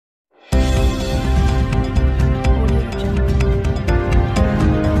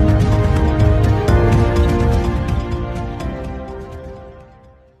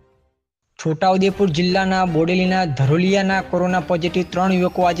છોટાઉદેપુર જિલ્લાના બોડેલીના ધરોલિયાના corona positive 3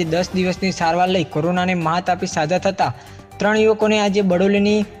 યુવકો આજે 10 દિવસની સારવાર લઈ કોરોનાને માત આપી સાજા થતા 3 યુવકોને આજે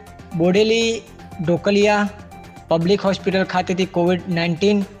બોડેલી ઢોકલિયા પબ્લિક હોસ્પિટલ ખાતેથી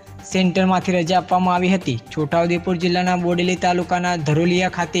કોવિડ-19 સેન્ટરમાંથી રજા આપવામાં આવી હતી। છોટાઉદેપુર જિલ્લાના બોડેલી તાલુકાના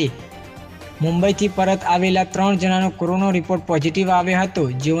ધરોલિયા ખાતે મુંબઈથી પરત આવેલા 3 જણાનો કોરોના રિપોર્ટ પોઝિટિવ આવ્યો હતો,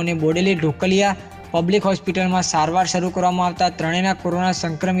 જેઓને બોડેલી ઢોકલિયા પબ્લિક હોસ્પિટલમાં સારવાર શરૂ કરવામાં આવતા ત્રણેયના કોરોના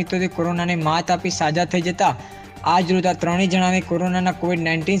સંક્રમિતોએ કોરોનાને માત આપી સાજા થઈ જતા આજ રોજ આ ત્રણેય જણાને કોરોનાના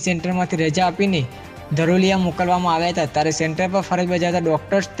કોવિડ-19 સેન્ટરમાંથી રજા આપીને ધરોલિયા મોકલવામાં આવ્યા હતા। ત્યારે સેન્ટર પર ફરજ બજાવતા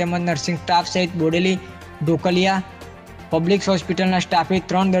ડોક્ટર્સ તેમજ નર્સિંગ સ્ટાફ સહિત બોડેલી ઢોકલિયા પબ્લિક હોસ્પિટલના સ્ટાફે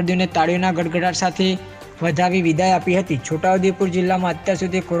 3 દર્દીઓને તાળીઓના ગડગડાટ સાથે વધાવી વિદાય આપી હતી। છોટાઉદેપુર જિલ્લામાં અત્યાર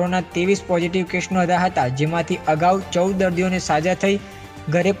સુધી કોરોના 23 પોઝિટિવ કેસ નોંધાયા હતા, જેમાંથી અગાઉ 14 દર્દીઓને સાજા થઈ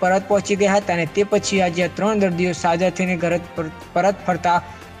ઘરે પરત પહોંચી ગયા હતા અને તે પછી આજે 3 દર્દીઓ સાજા થઈને ઘરે પરત ફરતા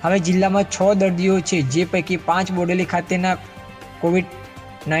હવે જિલ્લામાં 6 દર્દીઓ છે, જે પૈકી 5 બોડેલી ખાતેના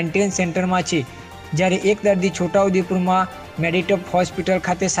કોવિડ-19 સેન્ટરમાં છે, જ્યારે એક દર્દી છોટાઉદેપુરમાં મેડિટોપ હોસ્પિટલ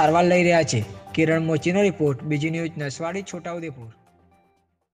ખાતે સારવાર લઈ રહ્યા છે। કિરણ મોચીનો રિપોર્ટ, બીજી ન્યૂઝ, નસવાડી, છોટાઉદેપુર।